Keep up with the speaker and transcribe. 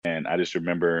I just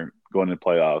remember going to the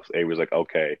playoffs. Avery's like,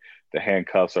 okay, the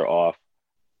handcuffs are off.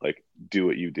 Like, do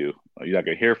what you do. You're not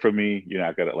gonna hear from me. You're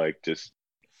not gonna like just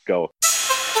go.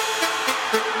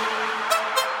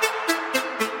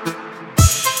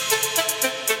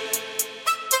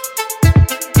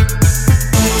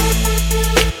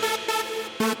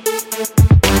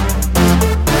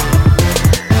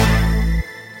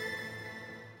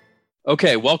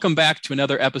 Okay, welcome back to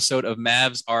another episode of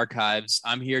Mavs Archives.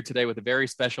 I'm here today with a very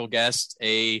special guest,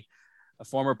 a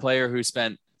former player who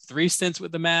spent 3 stints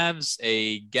with the Mavs,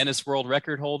 a Guinness World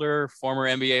Record holder, former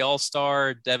NBA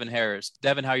All-Star, Devin Harris.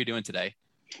 Devin, how are you doing today?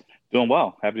 Doing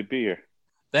well. Happy to be here.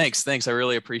 Thanks. I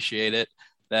really appreciate it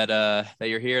that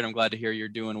you're here, and I'm glad to hear you're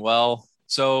doing well.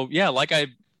 So, yeah, like I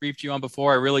briefed you on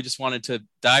before, I really just wanted to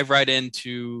dive right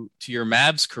into your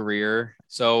Mavs career.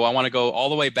 So I want to go all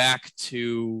the way back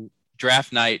to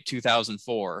draft night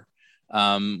 2004,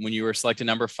 when you were selected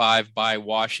number 5 by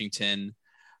Washington.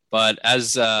 But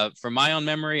as from my own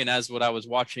memory and as what I was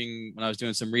watching when I was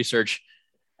doing some research,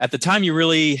 at the time you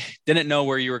really didn't know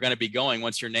where you were going to be going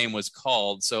once your name was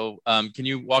called. So can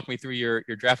you walk me through your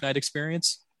draft night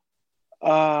experience?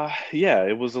 Yeah,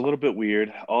 it was a little bit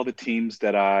weird. All the teams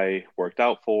that I worked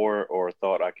out for or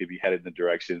thought I could be headed in the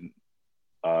direction,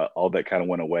 all that kind of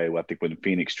went away. I think when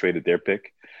Phoenix traded their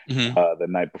pick the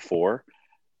night before.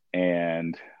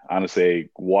 And honestly,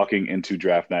 walking into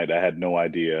draft night, I had no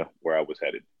idea where I was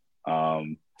headed.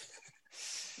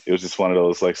 It was just one of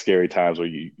those like scary times where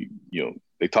you know,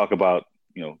 they talk about,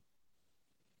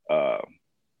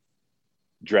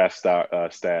 draft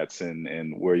stats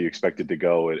and where you expected to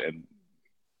go. And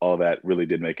all that really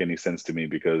didn't make any sense to me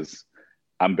because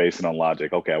I'm basing on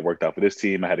logic. Okay, I worked out for this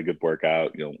team. I had a good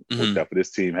workout, worked out for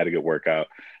this team, had a good workout.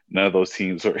 None of those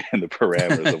teams were in the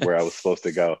parameters of where I was supposed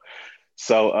to go.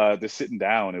 So just sitting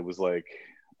down, it was like,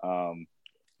 it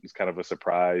was kind of a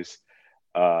surprise.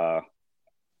 I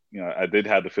did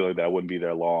have the feeling that I wouldn't be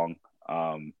there long.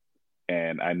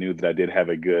 And I knew that I did have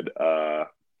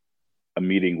a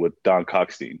meeting with Don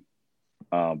Cockstein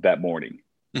that morning.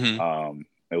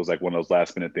 It was like one of those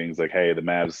last minute things like, hey, the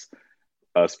Mavs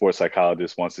sports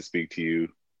psychologist wants to speak to you.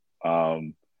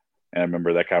 And I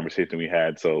remember that conversation we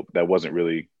had. So that wasn't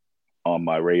really on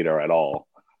my radar at all.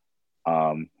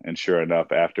 And sure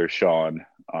enough, after Sean,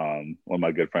 one of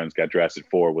my good friends got drafted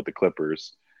 4 with the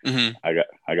Clippers, I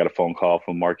got a phone call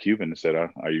from Mark Cuban and said,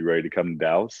 are you ready to come to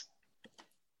Dallas?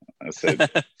 I said,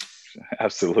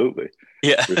 absolutely.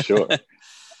 Yeah, for sure.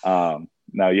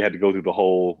 Now you had to go through the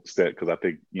whole step because I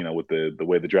think, with the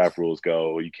way the draft rules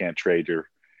go, you can't trade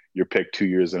your pick 2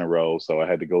 years in a row. So I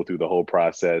had to go through the whole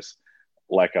process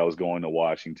like I was going to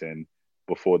Washington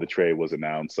before the trade was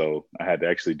announced. So I had to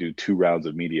actually do 2 rounds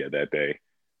of media that day.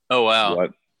 Oh, wow.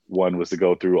 One was to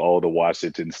go through all the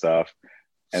Washington stuff.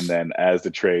 And then as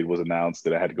the trade was announced,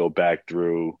 that I had to go back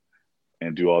through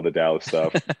and do all the Dallas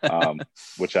stuff,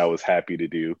 which I was happy to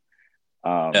do.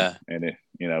 And it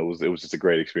was just a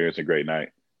great experience, a great night.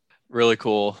 Really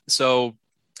cool. So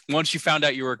once you found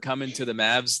out you were coming to the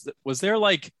Mavs, was there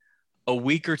like a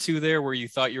week or two there where you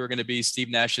thought you were going to be Steve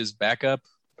Nash's backup,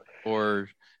 or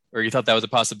you thought that was a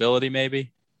possibility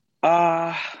maybe?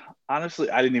 Honestly,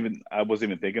 I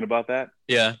wasn't even thinking about that.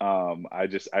 Yeah.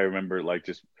 I remember like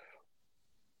just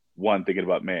one thinking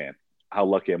about, man, how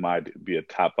lucky am I to be a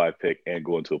top 5 pick and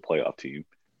go into a playoff team?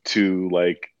 2,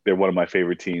 like they're one of my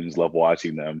favorite teams, love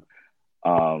watching them.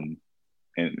 And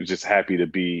just happy to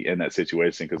be in that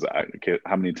situation because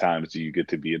how many times do you get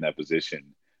to be in that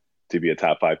position to be a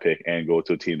top 5 pick and go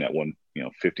to a team that won,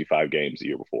 55 games the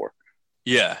year before?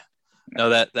 Yeah. No,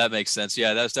 that makes sense.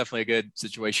 Yeah, that's definitely a good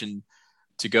situation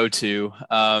to go to.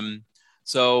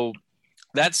 So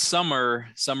that summer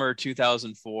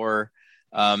 2004,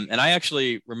 and I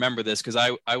actually remember this because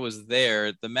I was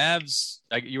there. The Mavs,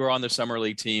 you were on the summer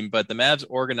league team, but the Mavs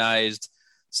organized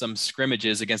some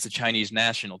scrimmages against the Chinese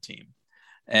national team.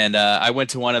 And I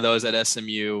went to one of those at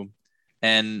SMU,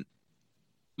 and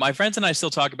my friends and I still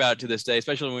talk about it to this day,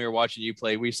 especially when we were watching you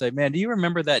play. We say, man, do you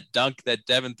remember that dunk that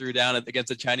Devin threw down against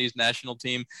the Chinese national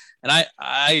team? And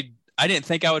I didn't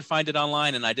think I would find it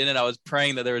online, and I didn't. I was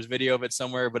praying that there was video of it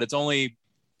somewhere, but it's only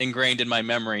ingrained in my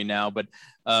memory now. But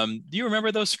do you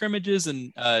remember those scrimmages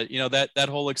and that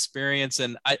whole experience?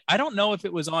 And I don't know if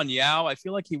it was on Yao. I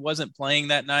feel like he wasn't playing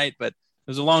that night, but it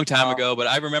was a long time ago. But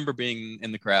I remember being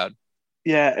in the crowd.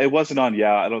 Yeah, it wasn't on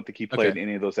Yao. I don't think he played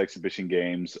any of those exhibition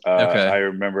games. I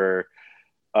remember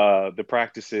the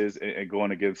practices and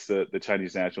going against the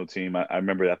Chinese national team. I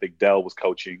remember I think Dell was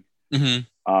coaching.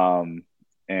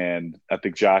 And I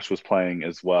think Josh was playing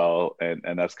as well.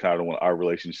 And that's kind of when our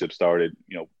relationship started,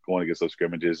 going against those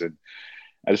scrimmages. And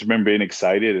I just remember being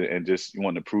excited and just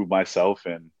wanting to prove myself.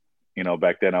 And,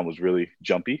 back then I was really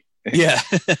jumpy. Yeah.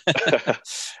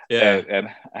 Yeah. and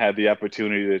I had the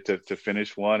opportunity to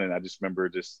finish one. And I just remember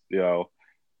just,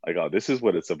 like, oh, this is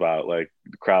what it's about. Like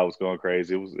the crowd was going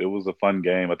crazy. It was a fun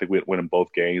game. I think we went in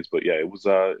both games, but yeah, it was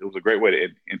a great way to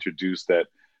introduce that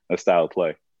style of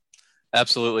play.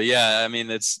 Absolutely. Yeah. I mean,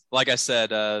 it's like I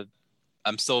said,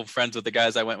 I'm still friends with the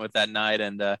guys I went with that night.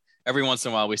 And every once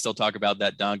in a while, we still talk about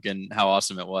that dunk and how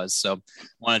awesome it was. So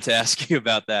wanted to ask you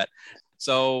about that.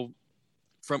 So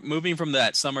from moving from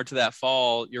that summer to that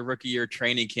fall, your rookie year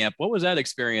training camp, what was that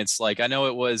experience like? I know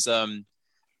it was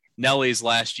Nelly's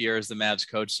last year as the Mavs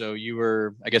coach. So you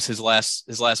were, I guess, his last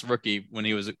rookie when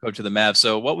he was a coach of the Mavs.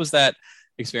 So what was that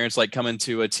experience like coming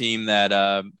to a team that,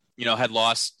 had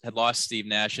lost Steve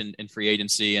Nash in free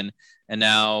agency, and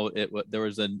now there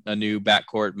was a new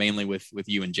backcourt mainly with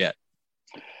you and Jet.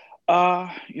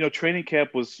 Training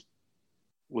camp was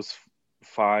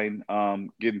fine.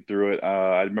 Getting through it.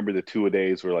 I remember the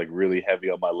 2-a-days were like really heavy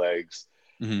on my legs.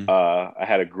 Mm-hmm. I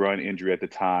had a groin injury at the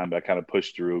time, but I kind of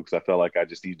pushed through because I felt like I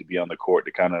just needed to be on the court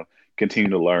to kind of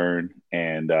continue to learn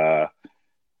and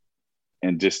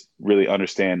just really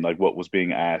understand like what was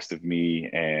being asked of me.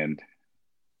 And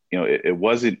it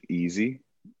wasn't easy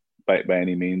by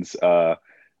any means.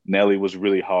 Nelly was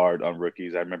really hard on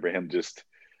rookies. I remember him just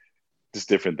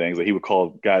different things. Like he would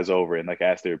call guys over and like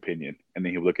ask their opinion, and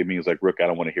then he would look at me. He was like, "Rook, I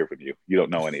don't want to hear from you. You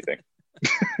don't know anything."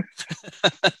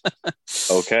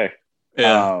 Okay.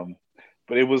 Yeah.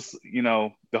 But it was,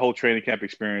 the whole training camp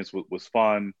experience was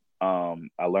fun.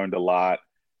 I learned a lot,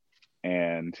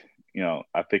 and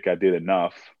I think I did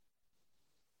enough.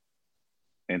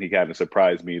 And he kind of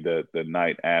surprised me the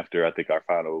night after, I think, our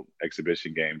final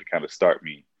exhibition game to kind of start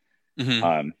me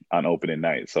Mm-hmm. on opening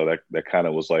night. So that kind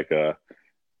of was like a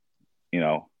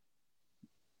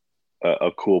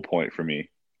cool point for me.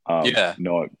 Yeah.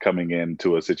 Coming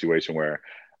into a situation where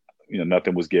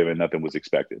nothing was given, nothing was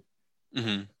expected.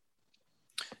 Mm-hmm.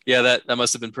 Yeah, that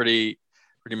must have been pretty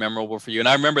memorable for you. And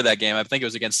I remember that game. I think it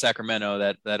was against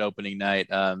Sacramento that opening night.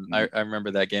 I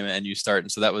remember that game and you starting.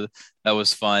 So that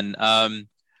was fun.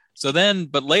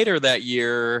 But later that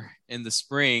year in the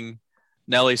spring,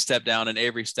 Nelly stepped down and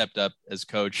Avery stepped up as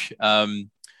coach.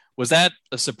 Was that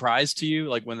a surprise to you?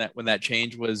 Like when that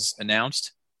change was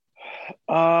announced?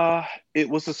 It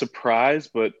was a surprise,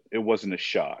 but it wasn't a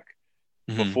shock.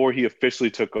 Mm-hmm. Before he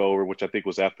officially took over, which I think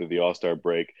was after the All-Star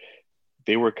break,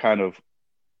 they were kind of,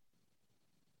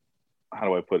 how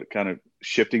do I put it, kind of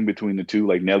shifting between the two.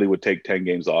 Like Nelly would take 10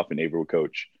 games off and Avery would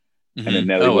coach. Mm-hmm. And then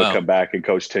Nelly would come back and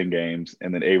coach 10 games,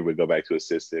 and then Avery would go back to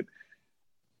assistant.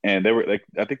 And they were like,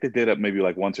 I think they did it maybe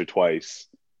like once or twice.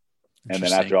 And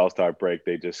then after All-Star break,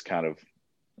 they just kind of,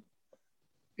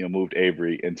 moved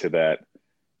Avery into that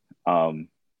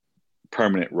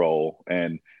permanent role.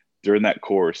 And during that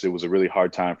course, it was a really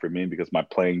hard time for me because my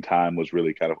playing time was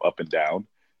really kind of up and down.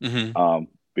 Mm-hmm.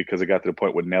 Because it got to the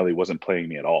point where Nelly wasn't playing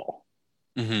me at all.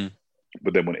 Mm-hmm.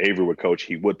 But then when Avery would coach,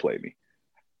 he would play me.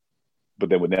 But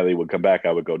then when Nelly would come back,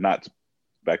 I would go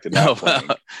back to not playing.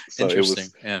 So interesting.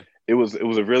 It was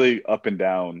a really up and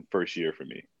down first year for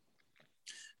me.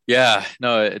 Yeah,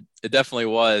 no, it definitely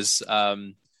was.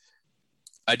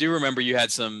 I do remember you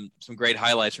had some great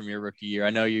highlights from your rookie year. I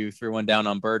know you threw one down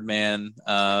on Birdman.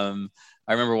 I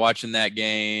remember watching that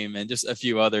game and just a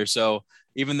few others. So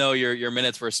even though your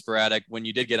minutes were sporadic, when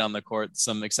you did get on the court,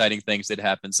 some exciting things did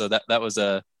happen. So that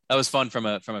was fun from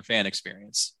a fan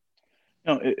experience.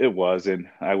 It was, and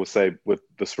I would say with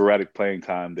the sporadic playing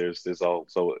time, there's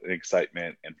also an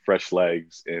excitement and fresh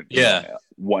legs and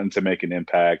wanting to make an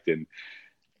impact. And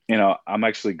I'm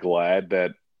actually glad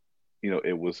that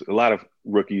it was a lot of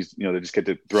rookies, they just get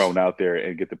to thrown out there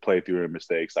and get to play through their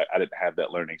mistakes. I didn't have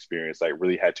that learning experience. I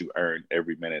really had to earn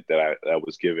every minute that I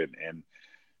was given. And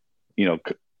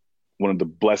one of the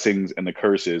blessings and the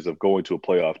curses of going to a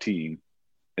playoff team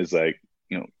is like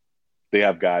they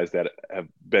have guys that have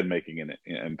been making an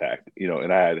impact,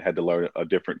 and I had to learn a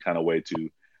different kind of way to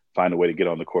find a way to get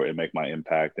on the court and make my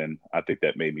impact. And I think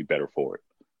that made me better for it.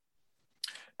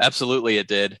 Absolutely, it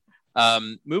did. I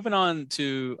wanted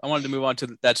to move on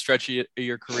to that stretch of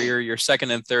your career, your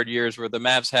second and third years, where the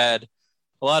Mavs had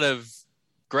a lot of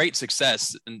great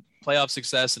success and playoff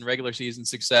success and regular season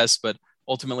success, but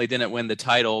ultimately didn't win the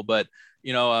title. But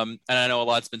and I know a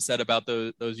lot's been said about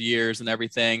those years and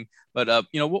everything, but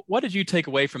what did you take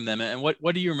away from them, and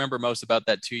what do you remember most about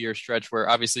that 2-year stretch where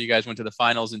obviously you guys went to the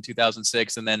finals in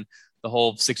 2006 and then the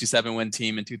whole 67 win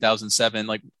team in 2007?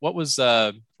 Like what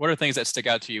are things that stick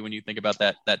out to you when you think about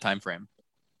that time frame?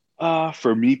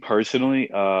 For me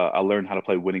personally, I learned how to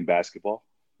play winning basketball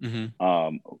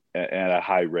mm-hmm. at a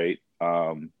high rate.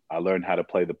 I learned how to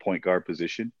play the point guard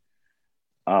position.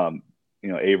 Um,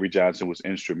 Avery Johnson was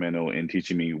instrumental in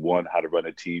teaching me, one, how to run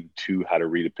a team, two, how to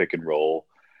read a pick and roll,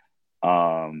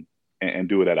 and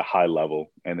do it at a high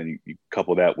level. And then you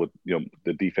couple that with,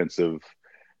 the defensive,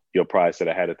 prize that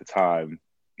I had at the time.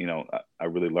 I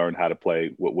really learned how to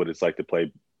play what it's like to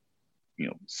play,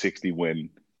 60 win,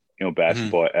 Mm-hmm.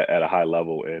 basketball at a high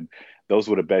level. And those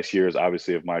were the best years,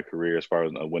 obviously, of my career as far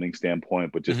as a winning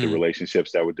standpoint, but just the Mm-hmm.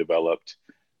 relationships that were developed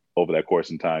over that course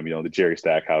in time. The Jerry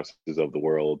Stackhouses of the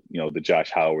world, the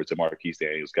Josh Howards and Marquise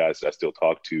Daniels, guys that I still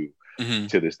talk Mm-hmm.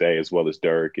 to this day, as well as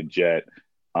Dirk and Jet.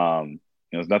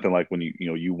 It's nothing like when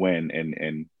you win,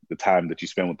 and the time that you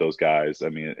spend with those guys. I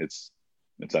mean, it's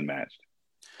unmatched.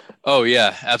 Oh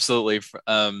yeah, absolutely.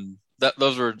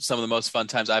 Those were some of the most fun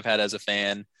times I've had as a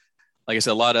fan. Like I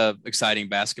said, a lot of exciting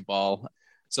basketball.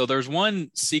 So there's one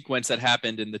sequence that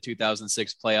happened in the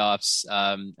 2006 playoffs,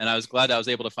 and I was glad I was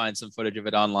able to find some footage of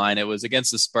it online. It was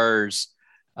against the Spurs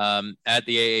at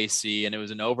the AAC, and it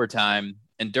was in overtime.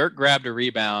 And Dirk grabbed a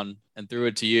rebound and threw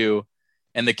it to you,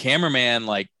 and the cameraman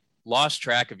like lost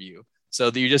track of you. So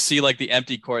you just see like the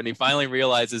empty court, and he finally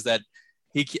realizes that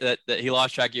he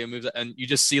lost track of you and moves, and you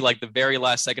just see like the very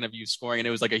last second of you scoring, and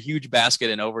it was like a huge basket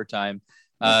in overtime.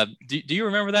 Do you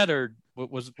remember that, or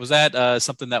was that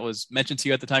something that was mentioned to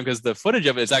you at the time? Because the footage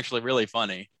of it is actually really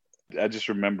funny. I just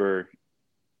remember,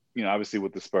 obviously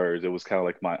with the Spurs, it was kind of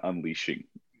like my unleashing.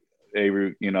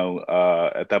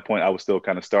 At that point, I was still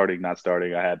kind of not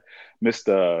starting. I had missed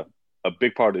a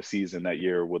big part of the season that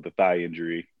year with the thigh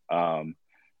injury.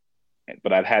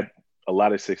 But I'd had a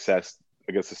lot of success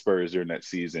against the Spurs during that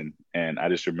season. And I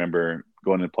just remember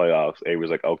going to the playoffs, Avery was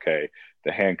like, okay,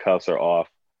 the handcuffs are off.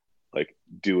 Like,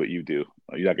 do what you do.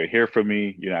 You're not going to hear from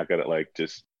me. You're not going to, like,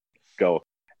 just go.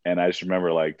 And I just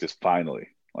remember, like, just finally,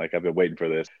 like, I've been waiting for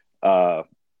this.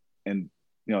 And,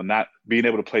 not being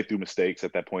able to play through mistakes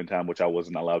at that point in time, which I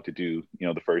wasn't allowed to do,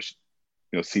 the first,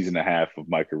 season and a half of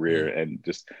my career. Mm-hmm. And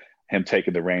just him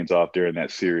taking the reins off during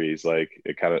that series, like,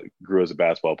 it kind of grew as a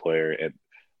basketball player. And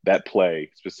that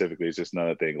play specifically is just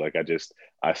another thing. Like,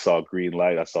 I saw green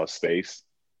light, I saw space,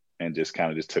 and just kind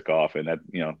of just took off. And that,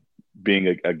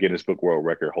 being a Guinness Book World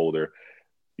Record holder,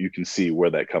 you can see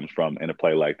where that comes from in a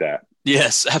play like that.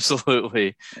 Yes,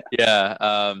 absolutely. Yeah.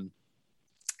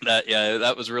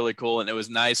 That was really cool. And it was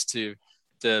nice to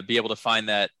be able to find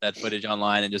that footage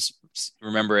online and just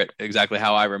remember it exactly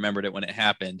how I remembered it when it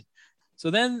happened. So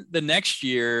then the next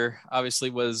year obviously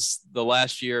was the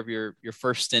last year of your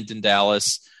first stint in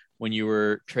Dallas when you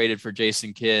were traded for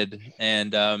Jason Kidd.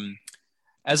 And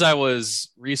as I was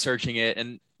researching it,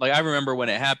 and like I remember when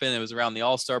it happened, it was around the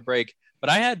All-Star break,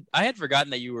 but I had forgotten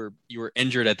that you were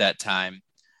injured at that time.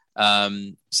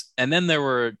 And then there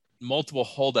were multiple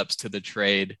holdups to the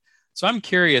trade. So I'm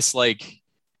curious, like,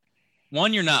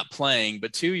 one, you're not playing,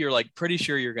 but two, you're like pretty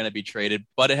sure you're going to be traded,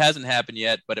 but it hasn't happened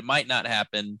yet, but it might not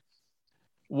happen.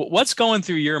 What's going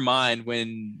through your mind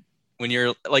when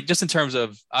you're like, just in terms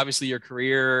of obviously your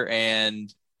career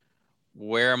and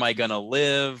where am I going to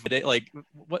live? Like,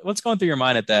 what's going through your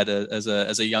mind at that as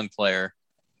a young player?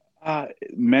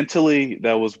 Mentally,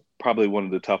 that was probably one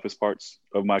of the toughest parts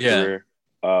of my Yeah. career.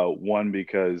 One,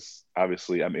 because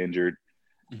obviously I'm injured.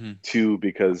 Mm-hmm. Two,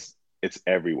 because it's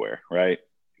everywhere, right?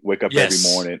 Wake up every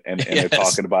Yes. morning and they're Yes.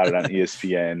 talking about it on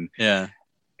ESPN. Yeah.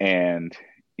 And,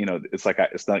 it's like,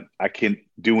 it's not, I can't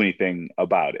do anything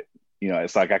about it.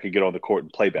 It's like I could get on the court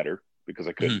and play better because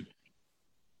I couldn't. Mm-hmm.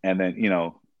 And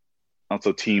then,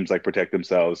 also teams like protect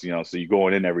themselves, so you're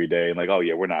going in every day and like, oh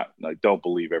yeah, we're not, like, don't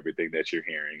believe everything that you're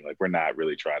hearing. Like, we're not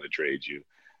really trying to trade you.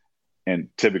 And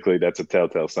typically that's a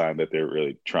telltale sign that they're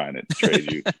really trying to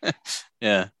trade you.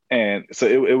 Yeah. And so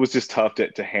it was just tough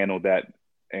to handle that.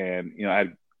 And, I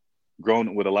had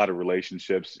grown with a lot of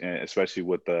relationships, and especially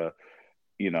with the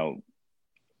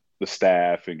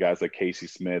staff and guys like Casey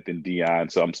Smith and Dion.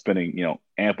 So I'm spending,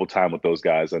 ample time with those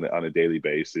guys on a daily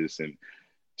basis and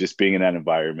just being in that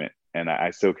environment. And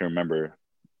I still can remember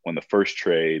when the first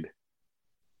trade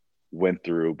went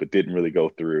through, but didn't really go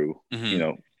through,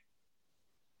 Mm-hmm.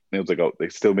 it was like, oh, they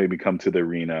still made me come to the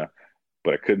arena,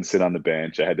 but I couldn't sit on the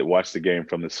bench. I had to watch the game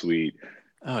from the suite.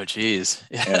 Oh, geez.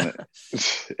 Yeah. And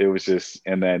it was just,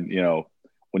 and then,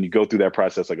 when you go through that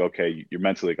process, like, okay, you're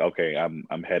mentally like, okay,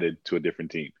 I'm headed to a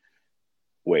different team.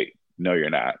 Wait, no, you're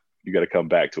not. You got to come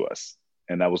back to us.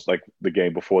 And that was like the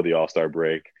game before the All-Star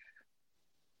break.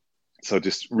 So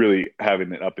just really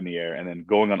having it up in the air, and then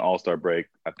going on All-Star break.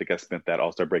 I think I spent that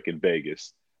All-Star break in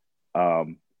Vegas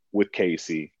with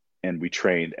Casey, and we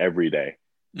trained every day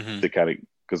Mm-hmm. to kind of,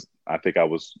 because I think I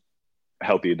was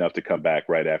healthy enough to come back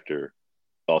right after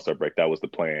All-Star break. That was the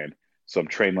plan. So I'm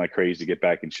training like crazy to get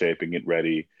back in shape and get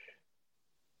ready.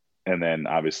 And then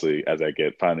obviously as I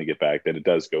finally get back, then it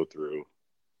does go through.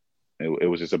 It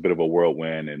was just a bit of a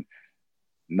whirlwind, and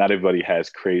not everybody has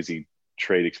crazy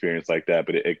trade experience like that,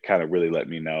 but it kind of really let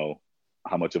me know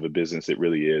how much of a business it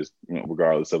really is,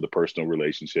 regardless of the personal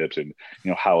relationships and,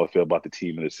 how I feel about the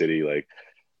team in the city. Like,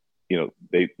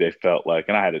 they felt like,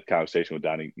 and I had a conversation with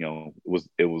Donnie, it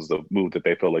was the move that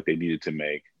they felt like they needed to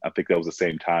make. I think that was the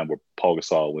same time where Paul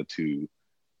Gasol went to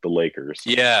the Lakers.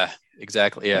 Yeah,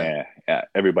 exactly. Yeah. And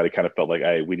everybody kind of felt like,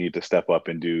 hey, we need to step up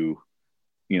and do,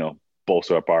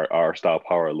 bolster up our style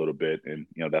power a little bit. And,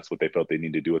 that's what they felt they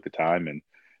needed to do at the time. And,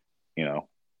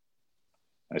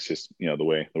 that's just, the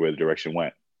way the direction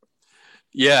went.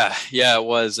 Yeah, it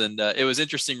was. And it was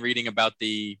interesting reading about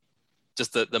the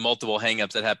multiple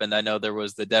hangups that happened. I know there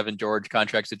was the Devin George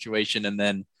contract situation, and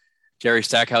then Jerry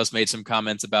Stackhouse made some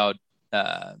comments about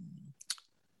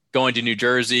going to New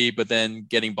Jersey, but then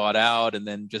getting bought out, and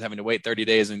then just having to wait 30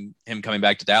 days and him coming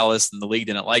back to Dallas, and the league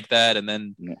didn't like that. And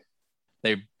then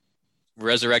they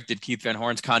resurrected Keith Van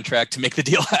Horn's contract to make the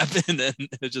deal happen. And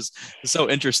it's so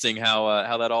interesting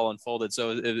how that all unfolded.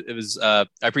 So it was, I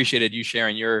appreciated you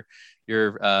sharing your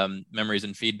memories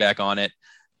and feedback on it.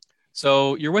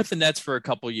 So you're with the Nets for a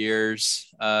couple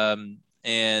years,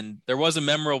 and there was a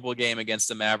memorable game against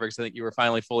the Mavericks. I think you were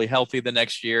finally fully healthy the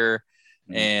next year,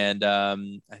 and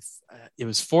it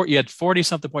was you had 40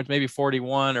 something points, maybe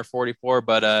 41 or 44,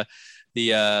 but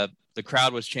the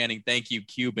crowd was chanting "Thank you,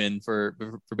 Cuban"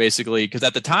 for basically, because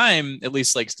at the time, at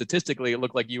least like statistically, it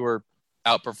looked like you were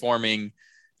outperforming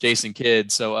Jason Kidd.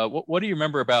 So what do you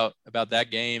remember about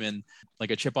that game, and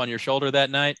like a chip on your shoulder that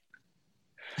night?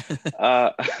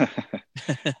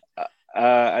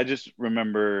 I just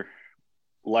remember,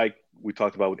 like we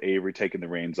talked about with Avery taking the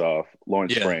reins off,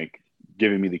 Lawrence Frank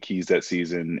giving me the keys that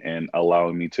season and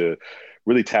allowing me to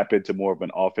really tap into more of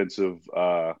an offensive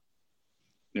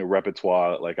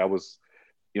repertoire. Like I was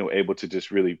able to just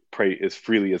really pray as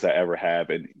freely as I ever have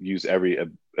and use every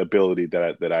ability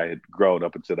that I had grown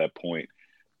up until that point.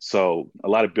 So a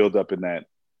lot of build up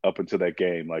until that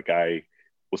game. Like I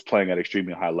was playing at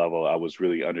extremely high level. I was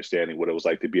really understanding what it was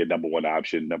like to be a number one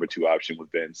option, number two option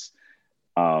with Vince.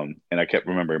 And I kept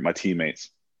remembering my teammates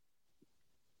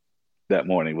that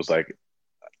morning was like,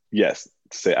 yes,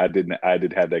 say I did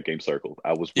have that game circled.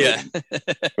 I was waiting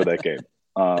for that game.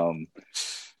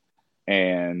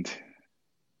 And,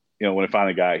 when it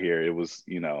finally got here, it was,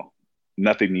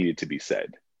 nothing needed to be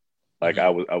said. Like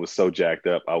I was so jacked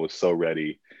up. I was so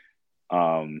ready.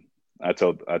 I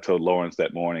told Lawrence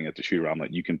that morning at the shoot around,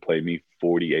 like, you can play me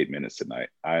 48 minutes tonight.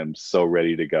 I am so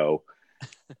ready to go.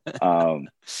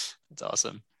 That's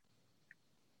awesome.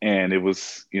 And it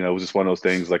was, it was just one of those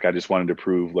things. Like, I just wanted to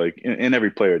prove, like, and every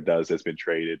player does that's been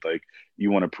traded, like, you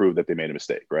want to prove that they made a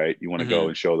mistake, right? You want to go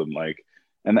and show them, like,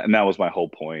 and that was my whole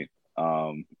point.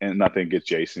 And nothing against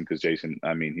Jason, because Jason,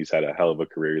 I mean, he's had a hell of a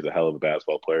career. He's a hell of a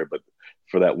basketball player. But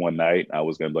for that one night, I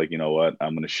was going to be like, you know what?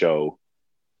 I'm going to show,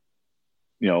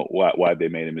 why they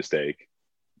made a mistake.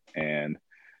 And,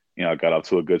 I got off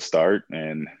to a good start.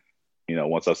 And,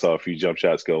 once I saw a few jump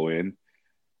shots go in,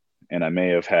 and I may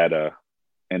have had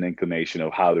an inclination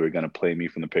of how they were going to play me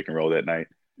from the pick and roll that night.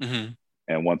 Mm-hmm.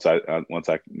 And once I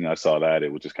saw that,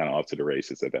 it was just kind of off to the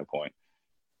races at that point.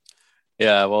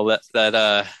 Yeah, well,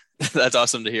 that's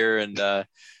awesome to hear. And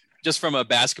just from a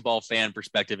basketball fan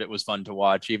perspective, it was fun to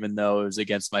watch, even though it was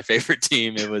against my favorite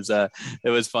team. It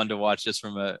was fun to watch just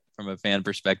from a fan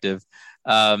perspective.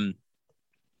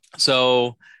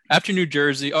 So after New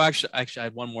Jersey, actually, I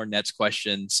had one more Nets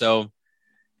question. So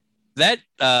that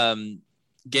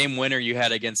game winner you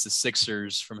had against the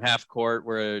Sixers from half court,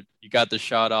 where you got the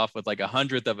shot off with like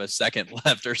 100th of a second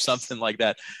left or something like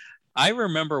that. I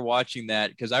remember watching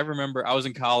that because I was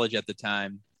in college at the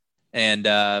time, and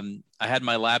I had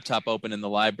my laptop open in the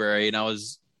library, and I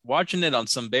was watching it on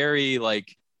some very,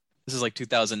 like, this is like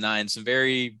 2009, some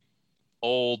very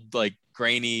old, like,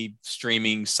 grainy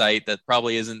streaming site that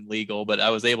probably isn't legal, but I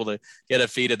was able to get a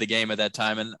feed of the game at that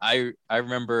time. And I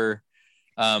remember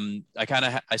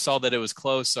I saw that it was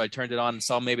close, so I turned it on and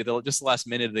saw maybe just the last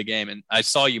minute of the game, and I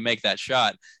saw you make that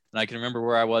shot. And I can remember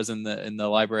where I was in the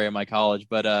library of my college.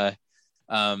 But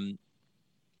was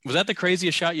that the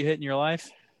craziest shot you hit in your life?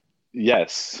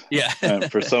 Yes. Yeah.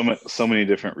 For so many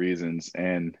different reasons.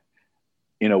 And,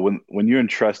 when you're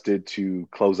entrusted to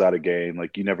close out a game,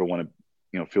 like, you never want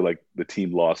to, feel like the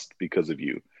team lost because of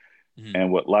you. Mm-hmm.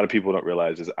 And what a lot of people don't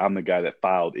realize is I'm the guy that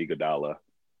fouled Iguodala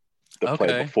the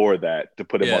play before that to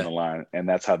put him on the line. And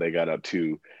that's how they got up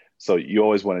too. So you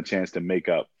always want a chance to make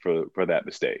up for that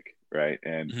mistake. Right.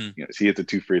 And she hit the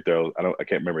 2 free throws. I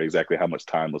can't remember exactly how much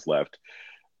time was left.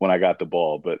 when I got the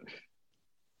ball. But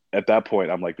at that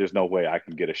point, I'm like, there's no way I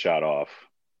can get a shot off.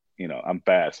 I'm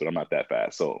fast, but I'm not that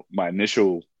fast. So my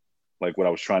initial, like what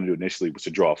I was trying to do initially was to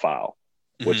draw a foul,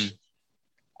 which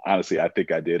honestly, I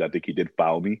think I did. I think he did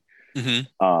foul me.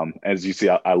 As you see,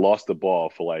 I lost the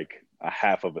ball for like a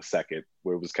half of a second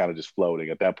where it was kind of just floating.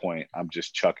 At that point, I'm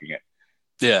just chucking it.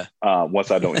 Yeah.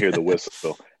 Once I don't hear the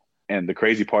whistle. And the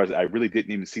crazy part is I really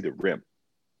didn't even see the rim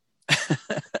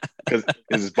because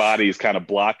his body is kind of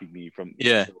blocking me from.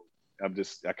 Yeah. So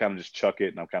I kind of just chuck it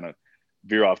and I'm kind of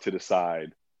veer off to the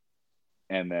side.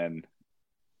 And then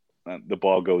the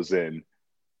ball goes in.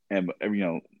 And,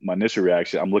 my initial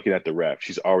reaction, I'm looking at the ref.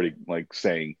 She's already like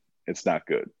saying it's not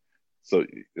good. So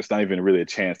it's not even really a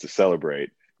chance to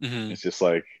celebrate. It's just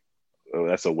like, oh,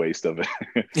 that's a waste of it.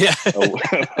 Yeah.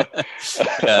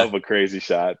 Of a crazy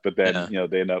shot. But then,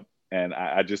 they end up, and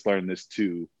I just learned this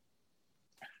too.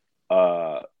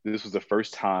 This was the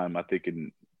first time I think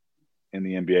in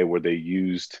the NBA where they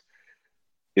used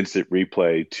instant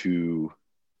replay to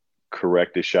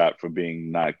correct a shot from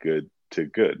being not good to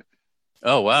good.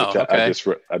 Oh, wow. Which okay.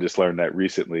 I just learned that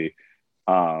recently.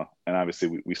 And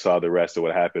obviously we saw the rest of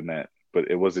what happened but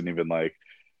it wasn't even like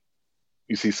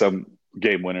you see some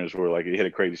game winners where like you hit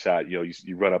a crazy shot, you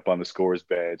run up on the scorer's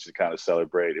bench and kind of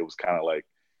celebrate. It was kind of like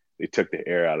they took the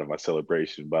air out of my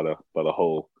celebration by the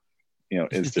whole,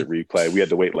 instant replay. We had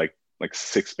to wait like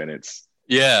 6 minutes.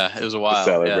 Yeah, it was a while.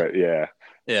 Celebrate.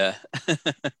 Yeah.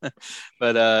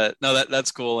 But no,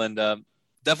 that's cool, and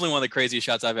definitely one of the craziest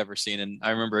shots I've ever seen. And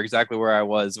I remember exactly where I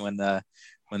was when that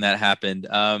happened.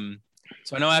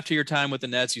 So I know after your time with the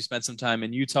Nets, you spent some time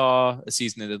in Utah, a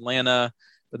season in Atlanta,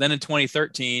 but then in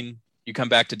 2013, you come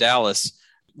back to Dallas.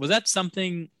 Was that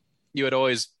something you had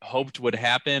always hoped would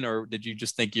happen, or did you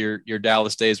just think your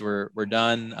Dallas days were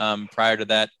done prior to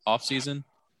that offseason?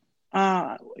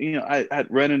 I'd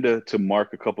run into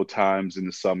Mark a couple times in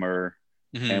the summer,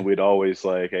 and we'd always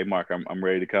like, "Hey, Mark, I'm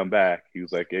ready to come back." He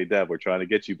was like, "Hey, Dev, we're trying to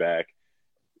get you back,"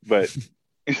 but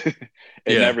it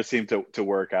never seemed to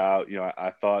work out.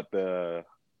 I thought the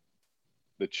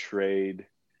trade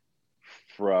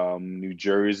from New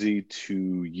Jersey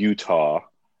to Utah,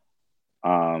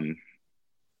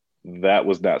 that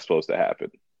was not supposed to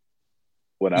happen.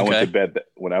 When I went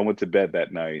to bed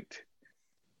that night,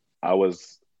 I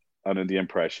was under the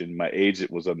impression, my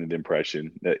agent was under the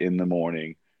impression that in the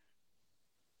morning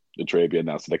the trade be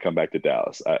announced and they come back to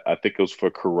Dallas. I think it was for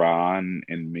Karan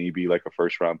and maybe like a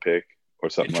first round pick or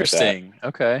something like that. Interesting.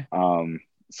 Okay.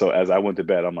 So as I went to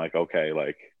bed, I'm like, okay,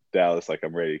 like Dallas, like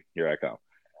I'm ready. Here I come.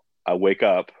 I wake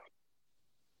up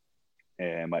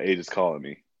and my agent's calling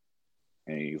me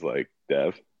and he's like,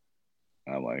 Dev.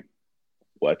 And I'm like,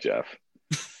 what, Jeff?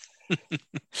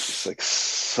 It's like,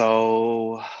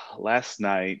 so last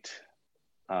night,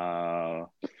 some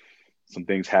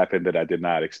things happened that I did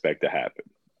not expect to happen.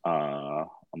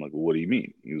 I'm like, well, what do you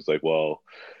mean? He was like, well,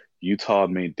 Utah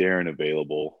made Darren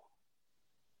available,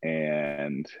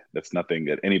 and that's nothing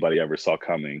that anybody ever saw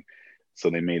coming. So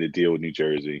they made a deal with New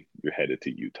Jersey. You're headed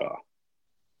to Utah.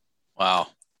 Wow.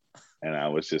 And I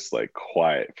was just like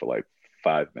quiet for like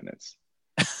 5 minutes.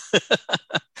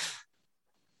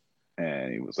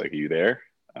 And he was like, are you there?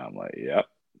 I'm like, yep.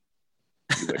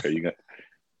 He's like, are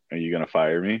you gonna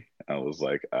fire me? I was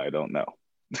like, I don't know.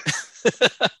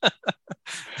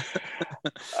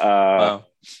 Wow.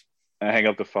 I hang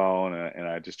up the phone and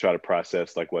I just try to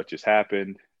process like what just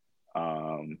happened.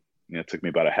 It took me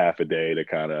about a half a day to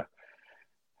kind of,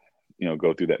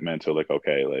 go through that mental, like,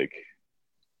 okay, like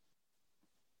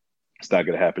it's not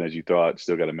going to happen as you thought.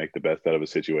 Still got to make the best out of a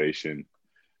situation.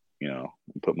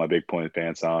 Put my big point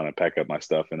pants on and pack up my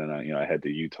stuff, and then I head to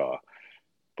Utah.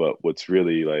 But what's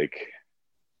really like,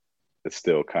 it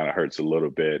still kind of hurts a little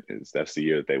bit is that's the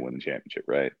year that they win the championship,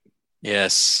 right?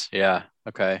 Yes. Yeah.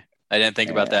 Okay. I didn't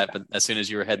think about that, but as soon as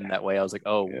you were heading that way, I was like,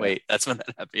 oh, wait, that's when that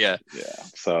happened. Yeah. Yeah.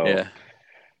 So,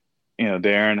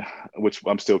 Darren, which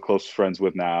I'm still close friends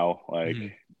with now, like,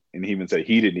 and he even said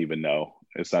he didn't even know.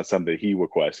 It's not something he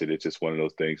requested. It's just one of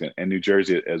those things. And New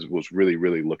Jersey was really,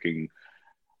 really looking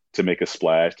to make a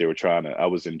splash. They were I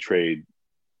was in trade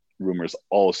rumors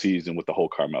all season with the whole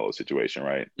Carmelo situation,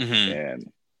 right? And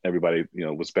everybody,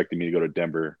 was expecting me to go to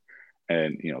Denver,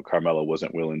 and Carmelo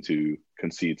wasn't willing to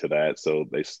concede to that. So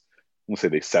I won't say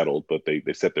they settled, but they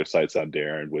set their sights on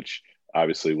Darren, which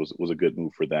obviously was a good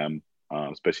move for them,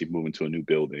 especially moving to a new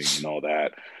building and all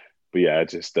that. But yeah, I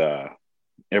just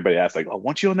everybody asked like, "Oh,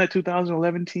 weren't you on that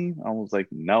 2011 team?" I was like,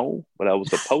 "No, but I was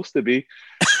supposed to be."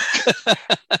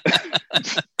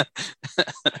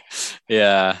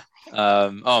 Yeah.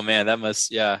 Oh man, that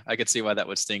must. Yeah, I could see why that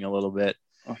would sting a little bit.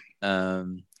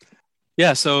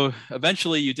 Yeah. So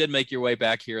eventually you did make your way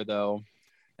back here though,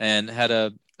 and had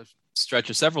a stretch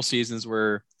of several seasons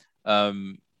where,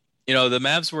 um, the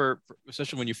Mavs were,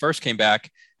 especially when you first came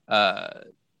back, uh,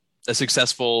 a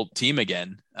successful team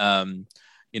again.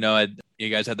 You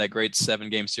guys had that great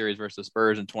 7-game series versus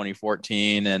Spurs in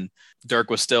 2014, and Dirk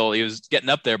he was getting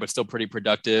up there, but still pretty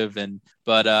productive.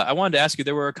 But I wanted to ask you,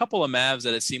 there were a couple of Mavs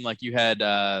that it seemed like you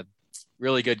had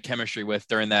really good chemistry with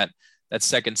during that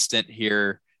second stint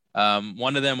here.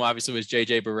 One of them obviously was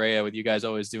JJ Barea, with you guys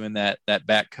always doing that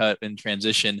back cut in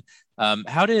transition.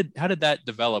 How did that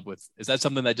develop? Is that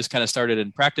something that just kind of started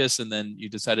in practice and then you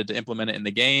decided to implement it in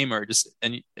the game, or just,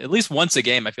 and at least once a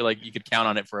game, I feel like you could count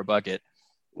on it for a bucket.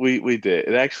 We did.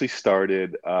 It actually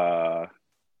started so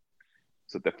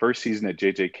the first season that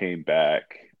JJ came back,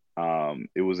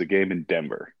 it was a game in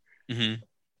Denver,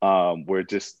 Mm-hmm. where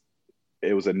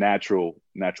it was a natural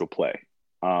play.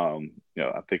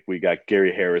 I think we got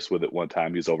Gary Harris with it one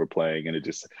time. He was overplaying, and it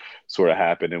just sort of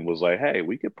happened and was like, hey,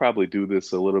 we could probably do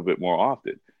this a little bit more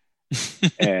often.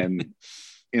 And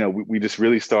we just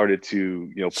really started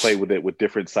to play with it with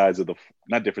different sides of the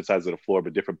not different sides of the floor,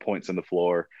 but different points in the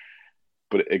floor.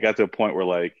 But it got to a point where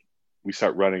like we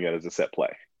start running it as a set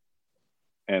play,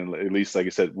 and at least like I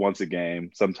said, once a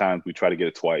game. Sometimes we try to get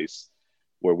it twice,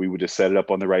 where we would just set it up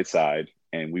on the right side,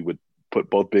 and we would put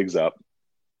both bigs up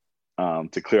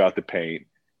to clear out the paint.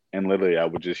 And literally, I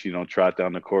would just trot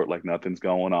down the court like nothing's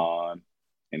going on,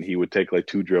 and he would take like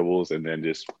 2 dribbles and then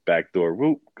just backdoor,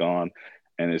 whoop, gone,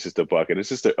 and it's just a bucket. It's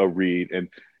just a read, and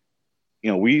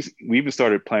we even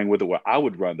started playing with it where I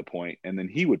would run the point and then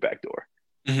he would backdoor,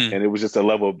 Mm-hmm. and it was just a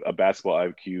level of basketball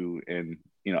IQ. And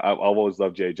I've always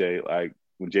loved JJ. Like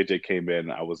when JJ came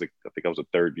in, I think I was a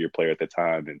third year player at the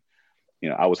time, and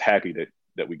I was happy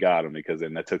that we got him, because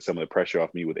then that took some of the pressure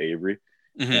off me with Avery,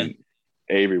 Mm-hmm. and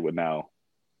Avery would now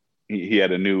he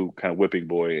had a new kind of whipping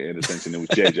boy in a sense, and it was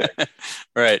JJ.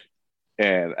 Right.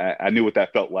 And I knew what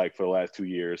that felt like for the last 2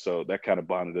 years. So that kind of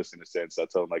bonded us in a sense. I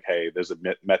told him, like, hey, there's a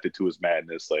method to his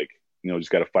madness. Like,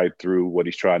 just got to fight through what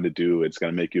he's trying to do. It's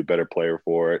going to make you a better player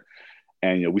for it.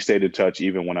 And, we stayed in touch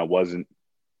even when I wasn't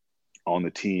on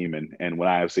the team. And when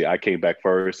I came back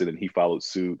first and then he followed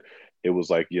suit, it was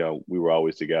like, we were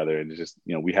always together. And it's just,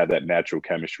 we had that natural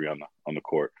chemistry on the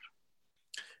court.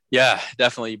 Yeah,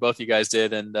 definitely. Both you guys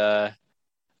did. And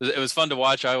it was fun to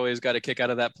watch. I always got a kick out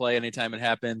of that play anytime it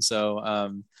happened. So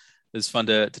it was fun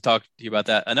to talk to you about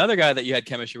that. Another guy that you had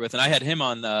chemistry with, and I had him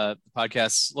on the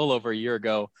podcast a little over a year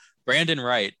ago, Brandon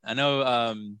Wright. I know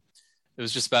it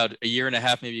was just about a year and a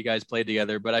half maybe you guys played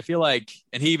together, but I feel like,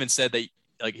 and he even said that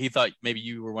like he thought maybe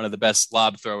you were one of the best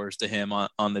lob throwers to him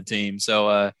on the team.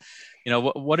 So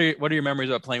what are your memories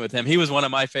about playing with him? He was one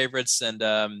of my favorites, and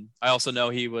I also know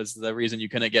he was the reason you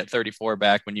couldn't get 34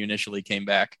 back when you initially came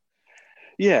back.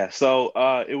 Yeah, so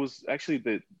it was actually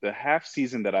the half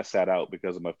season that I sat out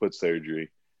because of my foot surgery.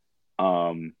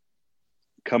 Um,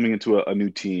 Coming into a new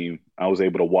team, I was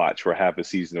able to watch for half a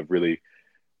season of really,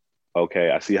 okay,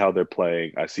 I see how they're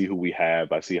playing. I see who we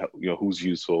have. I see how, who's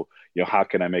useful. How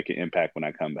can I make an impact when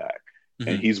I come back? And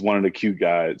Mm-hmm. he's one of the cute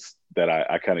guys that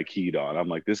I kind of keyed on. I'm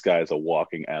like, this guy is a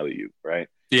walking alley oop, right?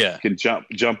 Yeah. Can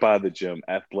jump out of the gym,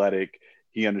 athletic.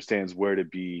 He understands where to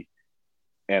be.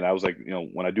 And I was like,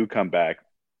 when I do come back,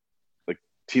 like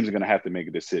teams are going to have to make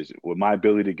a decision. With my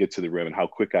ability to get to the rim and how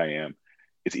quick I am,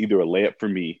 it's either a layup for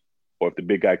me, or if the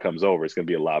big guy comes over, it's going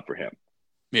to be a lob for him.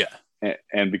 Yeah.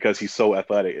 And because he's so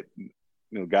athletic,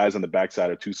 guys on the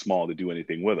backside are too small to do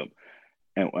anything with him.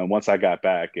 And once I got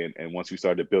back, and once we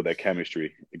started to build that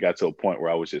chemistry, it got to a point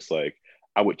where I was just like,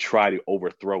 I would try to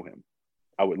overthrow him.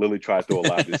 I would literally try to throw a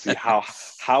lob to see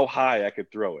how high I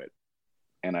could throw it.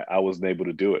 And I wasn't able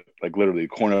to do it. Like literally,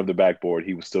 corner of the backboard,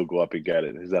 he would still go up and get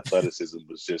it. His athleticism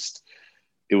was just,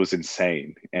 it was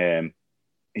insane. And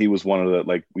he was one of the,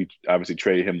 like, we obviously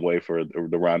traded him away for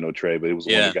the Rondo trade, but it was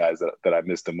one of the guys that I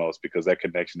missed the most, because that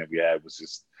connection that we had was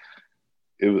just,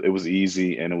 it was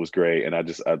easy and it was great. And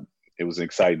it was an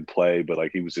exciting play, but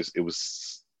like,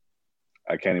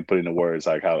 I can't even put into words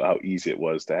like how easy it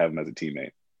was to have him as a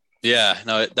teammate. Yeah.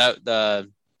 No, that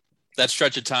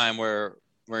stretch of time where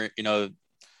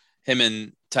him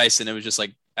and Tyson, it was just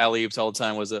like alley oops all the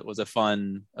time, was a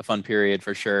fun period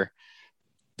for sure.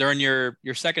 During your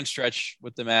second stretch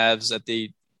with the Mavs at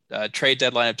the trade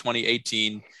deadline of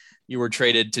 2018, you were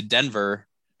traded to Denver.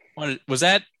 Was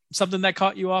that something that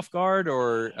caught you off guard,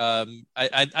 or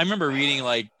I remember reading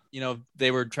like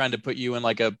they were trying to put you in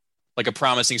like a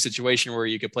promising situation where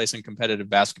you could play some competitive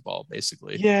basketball,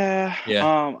 basically. Yeah.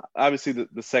 Yeah. Obviously,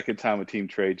 the second time a team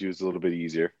trades you is a little bit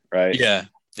easier, right? Yeah.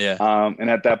 Yeah. And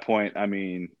at that point, I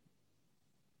mean,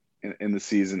 in the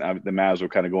season. The Mavs were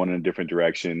kind of going in a different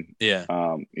direction. Yeah.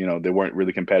 They weren't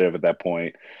really competitive at that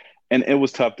point, and it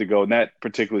was tough to go. And that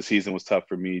particular season was tough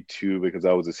for me too because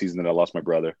that was a season that I lost my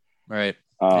brother. Right.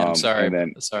 Yeah, I'm sorry. And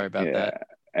then Sorry about yeah, that.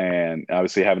 and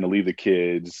obviously having to leave the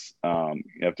kids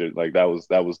after like that was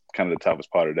kind of the toughest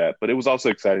part of that. But it was also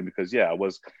exciting because I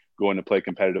was going to play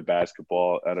competitive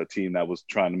basketball at a team that was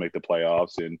trying to make the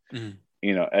playoffs. And Mhm.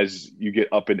 as you get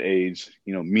up in age,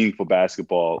 meaningful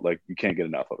basketball, like you can't get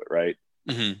enough of it, right?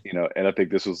 Hmm. And I think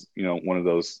this was one of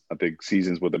those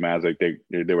seasons with the Mavs, like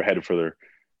they were headed for their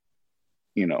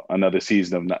another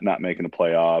season of not making the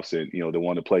playoffs, and they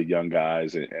wanted to play young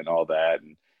guys and all that,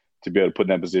 and to be able to put in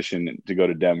that position to go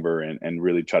to Denver and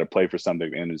really try to play for something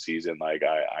at the end of the season, like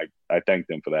I thank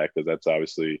them for that, because that's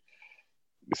obviously,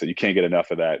 so you can't get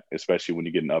enough of that, especially when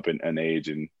you're getting up in age,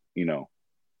 and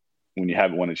when you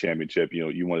haven't won a championship,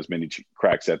 you want as many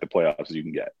cracks at the playoffs as you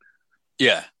can get.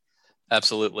 Yeah,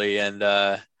 absolutely. And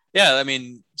yeah, I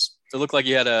mean, it looked like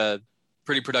you had a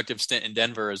pretty productive stint in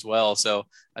Denver as well. So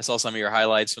I saw some of your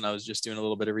highlights when I was just doing a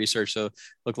little bit of research. So it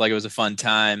looked like it was a fun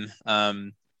time.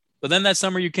 But then that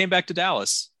summer you came back to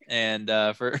Dallas and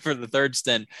for the third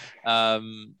stint.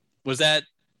 Was that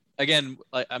again?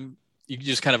 Like you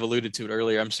just kind of alluded to it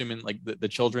earlier. I'm assuming like your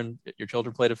children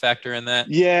played a factor in that.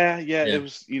 Yeah, Yeah. it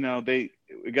was. It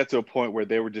got to a point where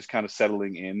they were just kind of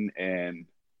settling in, and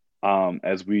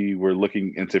as we were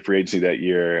looking into free agency that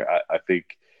year, I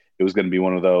think it was going to be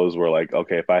one of those where, like,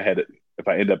 okay, if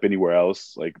I end up anywhere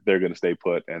else, like they're going to stay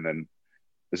put, and then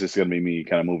it's just going to be me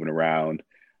kind of moving around.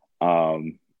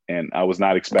 And I was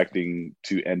not expecting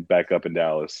to end back up in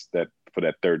Dallas for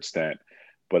that third stint,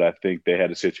 but I think they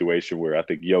had a situation where I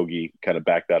think Yogi kind of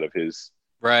backed out of his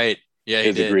Right. Yeah, he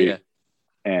his did. Yeah.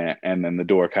 agreement, and then the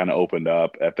door kind of opened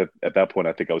up. At that point,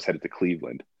 I think I was headed to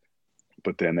Cleveland,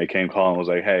 but then they came calling and was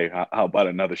like, "Hey, how about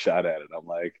another shot at it?" I'm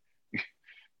like, "You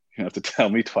have to tell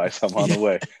me twice. I'm on the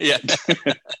way." Yeah.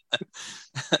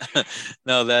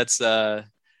 No,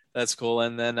 that's cool.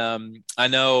 And then I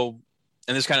know,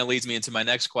 and this kind of leads me into my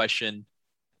next question.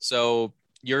 So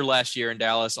your last year in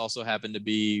Dallas also happened to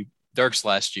be Dirk's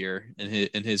last year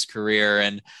in his career.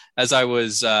 And as I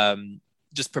was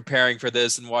just preparing for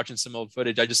this and watching some old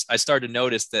footage, I started to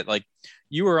notice that like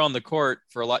you were on the court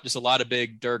for a lot of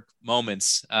big Dirk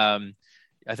moments. I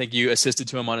think you assisted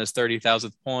to him on his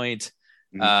 30,000th point.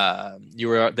 You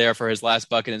were there for his last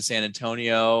bucket in San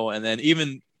Antonio. And then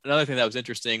even another thing that was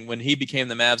interesting, when he became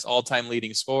the Mavs all-time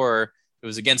leading scorer, it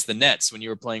was against the Nets when you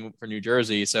were playing for New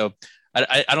Jersey. So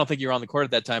I don't think you were on the court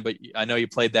at that time, but I know you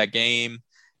played that game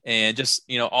and just,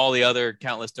 all the other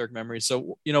countless Dirk memories.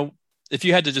 So, if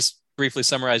you had to just briefly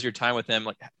summarize your time with him,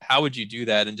 like how would you do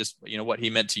that? And just, what he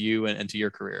meant to you and to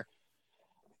your career?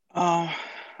 I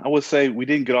would say we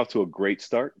didn't get off to a great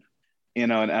start,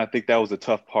 and I think that was a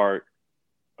tough part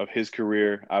of his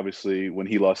career, obviously, when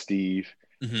he lost Steve.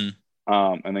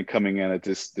 Mm-hmm. And then coming in at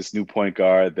this new point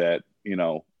guard that,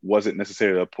 wasn't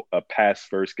necessarily a pass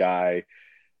first guy.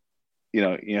 He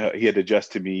had to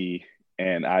adjust to me,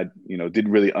 and I,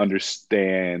 didn't really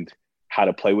understand how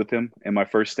to play with him in my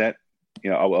first stint.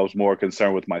 I was more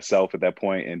concerned with myself at that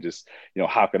point, and just,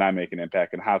 how can I make an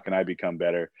impact and how can I become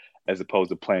better, as opposed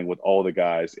to playing with all the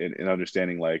guys and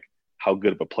understanding like how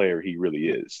good of a player he really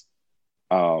is.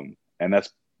 And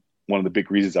that's one of the big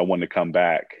reasons I wanted to come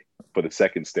back for the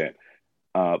second stint.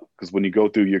 Because when you go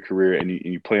through your career and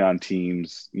you play on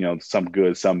teams, some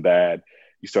good, some bad,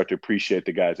 you start to appreciate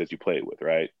the guys that you played with,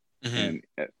 right? Mm-hmm.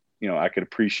 And I could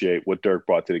appreciate what Dirk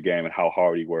brought to the game and how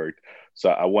hard he worked. So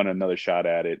I wanted another shot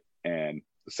at it. And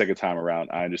the second time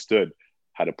around, I understood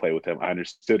how to play with him. I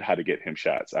understood how to get him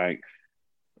shots. And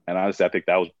honestly, I think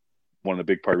that was one of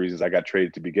the big part reasons I got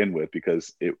traded to begin with,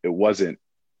 because it wasn't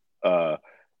a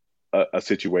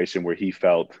situation where he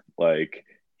felt like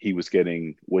he was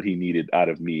getting what he needed out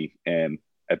of me. And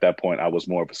at that point, I was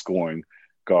more of a scoring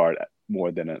guard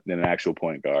more than an actual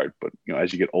point guard. But,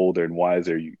 as you get older and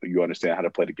wiser, you understand how to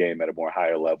play the game at a more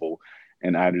higher level.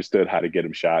 And I understood how to get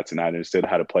him shots, and I understood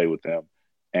how to play with him.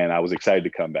 And I was excited to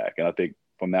come back. And I think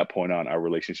from that point on, our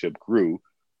relationship grew.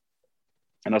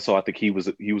 And also, I think he was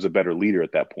a better leader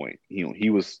at that point. He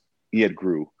had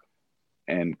grew,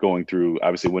 and going through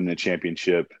obviously winning a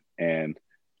championship and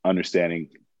understanding,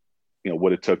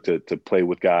 what it took to play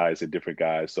with guys and different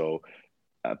guys. So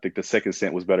I think the second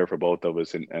stint was better for both of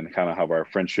us, and kind of how our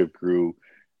friendship grew.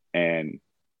 And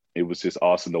it was just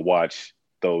awesome to watch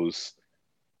those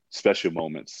special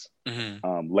moments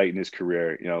late in his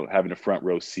career, having a front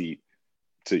row seat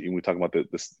to, we talk about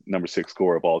the number 6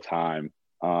 scorer of all time.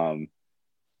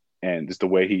 And just the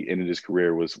way he ended his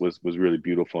career was really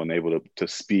beautiful, and able to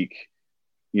speak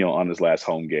on his last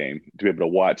home game, to be able to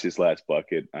watch his last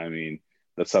bucket. I mean,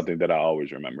 that's something that I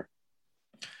always remember.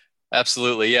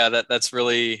 Absolutely. Yeah, that's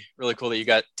really, really cool that you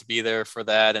got to be there for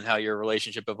that and how your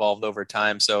relationship evolved over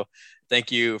time. So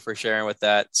thank you for sharing with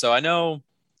that. So I know, and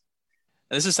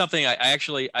this is something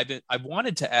I've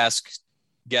wanted to ask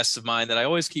guests of mine that I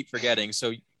always keep forgetting.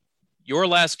 So your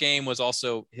last game was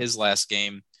also his last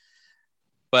game,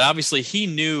 but obviously he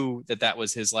knew that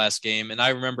was his last game. And I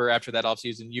remember after that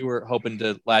offseason, you were hoping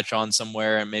to latch on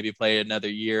somewhere and maybe play another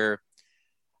year.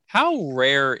 How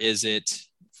rare is it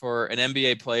for an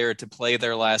NBA player to play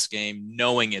their last game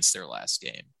knowing it's their last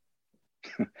game?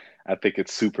 I think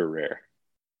it's super rare.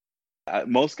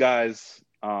 Most guys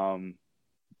don't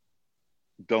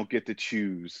get to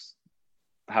choose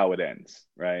how it ends,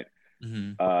 right?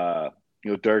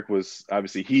 Mm-hmm. Dirk was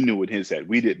obviously, he knew in his head.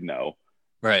 We didn't know,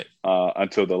 right?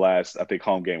 Until the last, I think,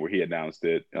 home game where he announced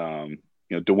it.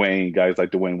 Dwayne, guys like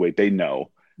Dwayne Wade, they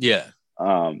know. Yeah.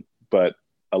 But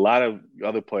a lot of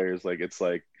other players, like, it's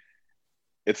like,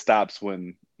 it stops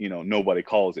when, nobody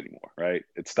calls anymore, right?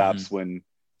 It stops when,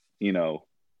 when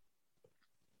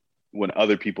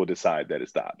other people decide that it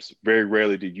stops. Very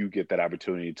rarely do you get that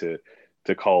opportunity to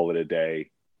call it a day.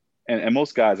 And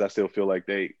most guys, I still feel like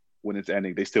when it's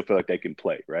ending, they still feel like they can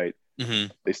play, right? Mm-hmm.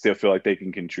 They still feel like they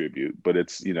can contribute, but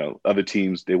it's, other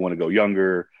teams, they want to go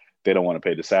younger. They don't want to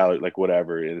pay the salary, like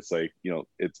whatever. And it's like,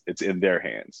 it's in their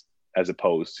hands as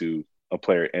opposed to a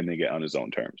player ending it on his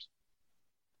own terms.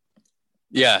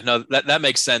 Yeah, no, that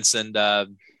makes sense. And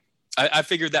I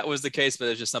figured that was the case, but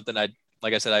it's just something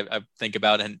like I said, I think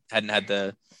about and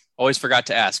hadn't always forgot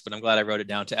to ask, but I'm glad I wrote it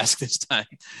down to ask this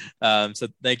time. So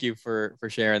thank you for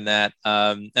sharing that.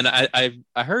 And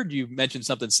I heard you mention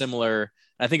something similar.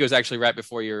 I think it was actually right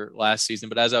before your last season,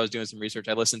 but as I was doing some research,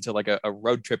 I listened to like a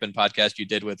road tripping podcast you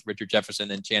did with Richard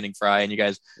Jefferson and Channing Frye, and you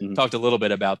guys talked a little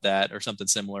bit about that or something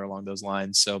similar along those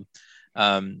lines. So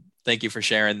thank you for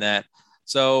sharing that.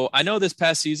 So I know this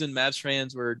past season, Mavs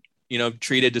fans were,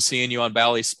 treated to seeing you on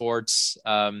Bally Sports.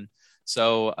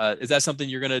 So is that something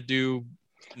you're going to do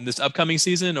in this upcoming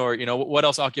season, or, what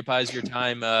else occupies your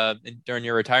time during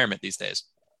your retirement these days?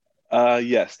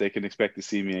 Yes, they can expect to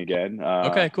see me again.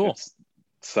 Okay, cool. It's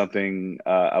something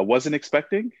I wasn't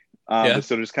expecting, but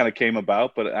so it just kind of came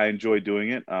about, but I enjoyed doing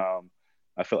it.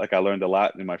 I felt like I learned a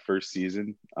lot in my first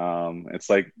season. It's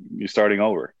like you're starting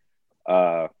over.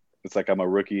 It's like I'm a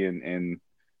rookie in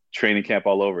training camp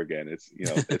all over again. It's,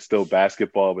 it's still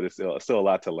basketball, but it's still a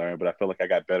lot to learn, but I feel like I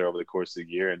got better over the course of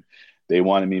the year and they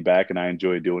wanted me back and I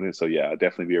enjoyed doing it. So yeah, I'll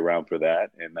definitely be around for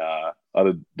that. And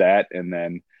other than that, and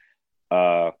then,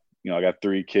 I got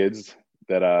 3 kids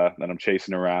that I'm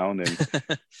chasing around and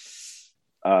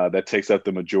that takes up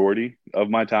the majority of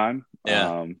my time.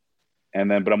 Yeah.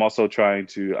 But I'm also trying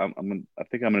to, I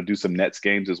think I'm going to do some Nets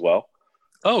games as well.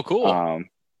 Oh, cool.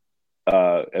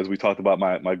 As we talked about,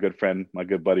 my good friend, my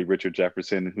good buddy, Richard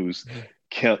Jefferson, who's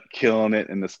killing it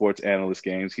in the sports analyst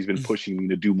games. He's been pushing me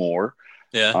to do more.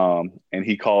 Yeah. And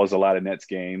he calls a lot of Nets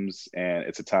games, and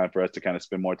it's a time for us to kind of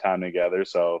spend more time together.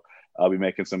 So I'll be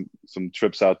making some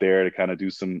trips out there to kind of do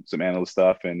some analyst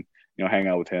stuff and, hang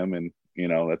out with him. And,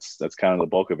 that's kind of the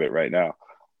bulk of it right now.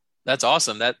 That's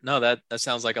awesome. That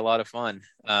sounds like a lot of fun.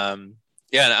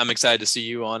 Yeah, and I'm excited to see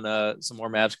you on some more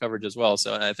Mavs coverage as well.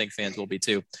 So I think fans will be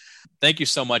too. Thank you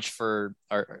so much for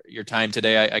your time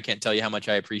today. I can't tell you how much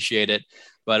I appreciate it.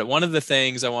 But one of the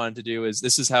things I wanted to do is,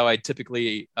 this is how I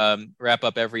typically wrap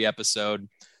up every episode.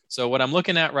 So what I'm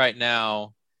looking at right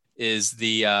now is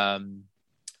the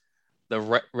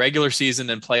regular season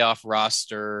and playoff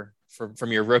roster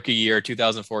from your rookie year,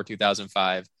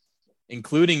 2004-2005,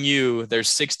 including you. There's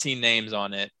 16 names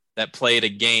on it that played a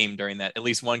game during that, at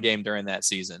least one game during that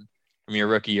season from your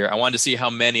rookie year. I wanted to see how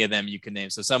many of them you can name.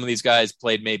 So some of these guys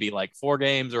played maybe like 4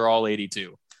 games or all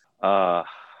 82.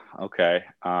 Okay.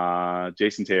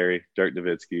 Jason Terry, Dirk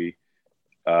Nowitzki,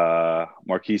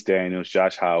 Marquise Daniels,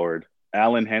 Josh Howard,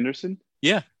 Alan Henderson.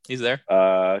 Yeah, he's there.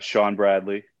 Sean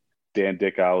Bradley, Dan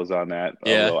Dickau was on that.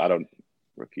 Yeah. Although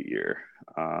rookie year.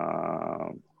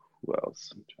 Who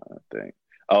else? I'm trying to think.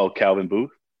 Oh, Calvin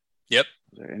Booth. Yep.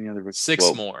 Is there any other?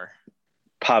 6 more.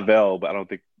 Pavel, but I don't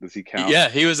think, does he count? Yeah,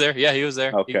 he was there. Yeah, he was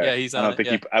there. Okay. He's on.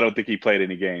 I don't think he played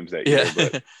any games that year.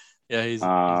 But yeah, he's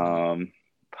Pavel.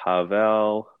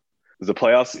 Does the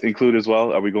playoffs include as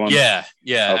well? Are we going? Yeah.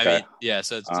 Okay.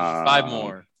 So it's 5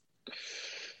 more. Let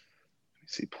me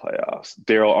see playoffs.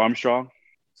 Daryl Armstrong.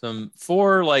 Some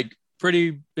 4 like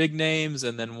pretty big names,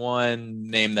 and then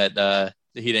 1 name that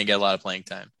he didn't get a lot of playing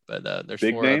time. But there's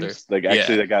big 4 names others. like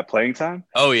actually that got playing time.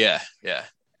 Oh yeah.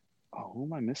 Oh, who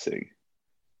am I missing?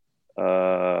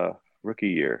 Rookie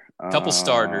year. Couple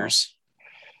starters.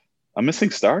 I'm missing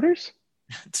starters.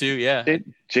 2, yeah.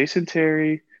 Jason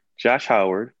Terry, Josh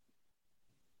Howard,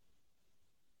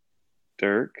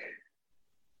 Dirk.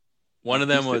 One of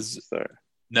them was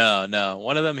no.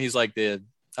 One of them, he's like I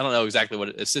don't know exactly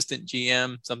what assistant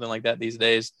GM, something like that these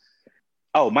days.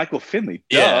 Oh, Michael Finley.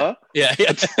 Duh. Yeah.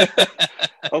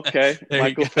 Okay,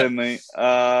 Michael Finley.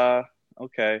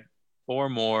 Okay. 4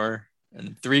 more,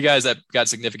 and 3 guys that got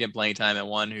significant playing time, and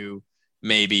 1 who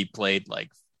maybe played like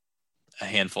a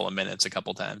handful of minutes a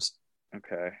couple times.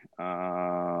 Okay.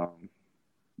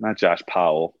 Not Josh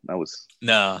Powell. That was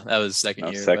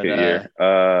second year. Second year.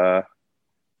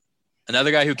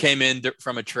 Another guy who came in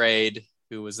from a trade,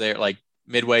 who was there like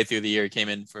midway through the year, came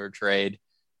in for a trade.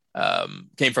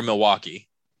 Came from Milwaukee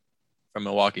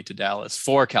to Dallas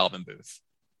for Calvin Booth.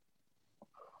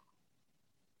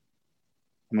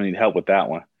 I'm gonna need help with that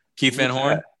one. Keith Van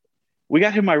Horn. We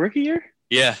got him my rookie year.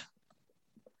 Yeah,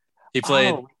 he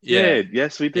played.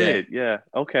 Yes, we did. Yeah.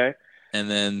 Okay. And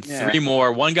then 3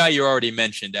 more. One guy you already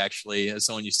mentioned, actually, is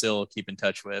someone you still keep in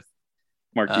touch with.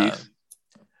 Marquise.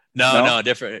 No,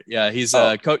 different. Yeah, he's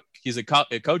a coach. He's a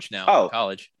coach now in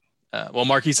college. Well,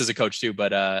 Marquise is a coach too,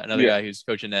 but another guy who's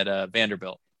coaching at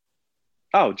Vanderbilt.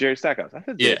 Oh, Jerry Stackhouse. I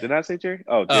said, did I say Jerry?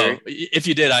 Oh, Jerry. Oh, if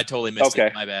you did, I totally missed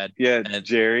it. My bad. Yeah,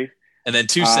 Jerry. And then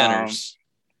 2 centers.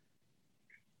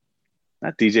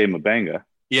 Not DJ Mabanga.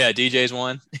 Yeah, DJ's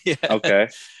one. Yeah. Okay.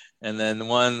 And then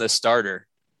the starter.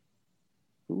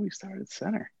 Who we started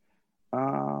center?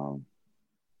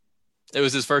 It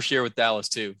was his first year with Dallas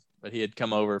too, but he had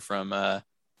come over from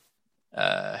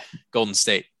Golden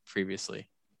State previously.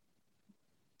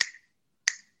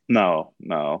 No,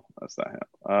 that's not him.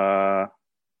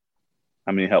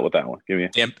 I need help with that one. Give me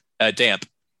Damp.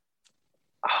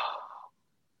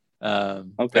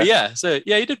 Okay. Yeah. So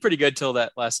you did pretty good till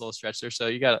that last little stretch there. So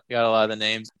you got a lot of the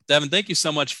names. Devin, thank you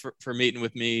so much for meeting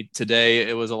with me today.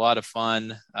 It was a lot of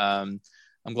fun. I'm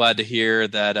glad to hear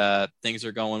that things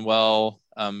are going well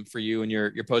for you and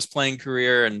your post-playing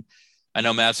career. And I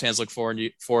know Mavs fans look forward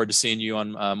to seeing you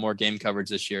on more game coverage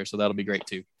this year. So that'll be great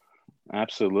too.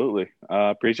 Absolutely.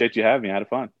 Appreciate you having me. I had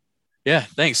fun. Yeah,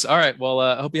 thanks. All right. Well,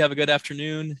 I hope you have a good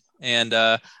afternoon. And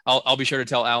I'll be sure to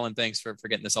tell Alan thanks for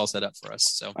getting this all set up for us.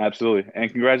 So absolutely.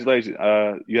 And congratulations.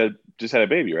 You just had a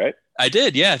baby, right? I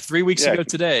did. Yeah. 3 weeks ago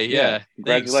today. Yeah.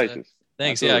 Congratulations.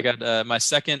 Thanks. Yeah. I got my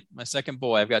second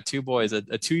boy. I've got 2 boys, a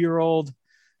 2-year-old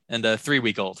and a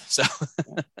 3-week-old. So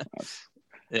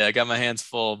yeah, I got my hands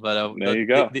full, but there you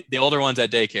go. The older one's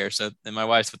at daycare. So, and my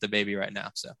wife's with the baby right now.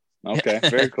 So, okay.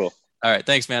 Very cool. All right.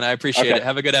 Thanks, man. I appreciate it.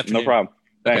 Have a good afternoon. No problem.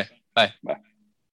 Thanks. Okay. Bye. Bye.